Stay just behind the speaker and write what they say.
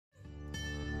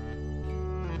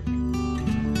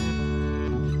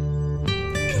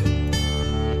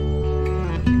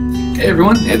Hey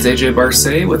everyone, it's AJ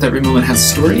Barce with Every Moment Has a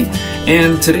Story,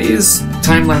 and today's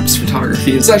time-lapse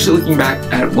photography is actually looking back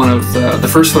at one of the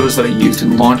first photos that I used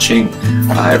in launching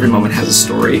Every Moment Has a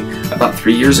Story about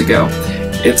 3 years ago.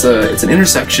 It's an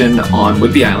intersection on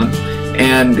Whidbey Island,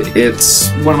 and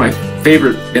it's one of my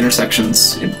favorite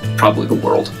intersections in probably the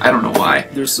world. I don't know why.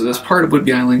 There's this part of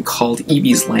Whidbey Island called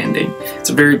Eby's Landing. It's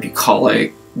a very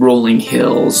bucolic, rolling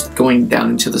hills going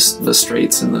down into the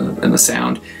straits and the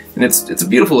Sound. And it's a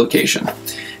beautiful location.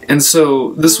 And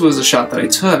so this was a shot that I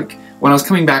took when I was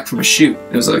coming back from a shoot.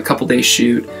 It was a couple-day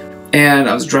shoot, and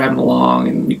I was driving along,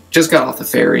 and we just got off the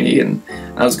ferry, and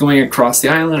I was going across the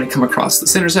island, and I come across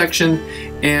this intersection,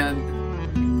 and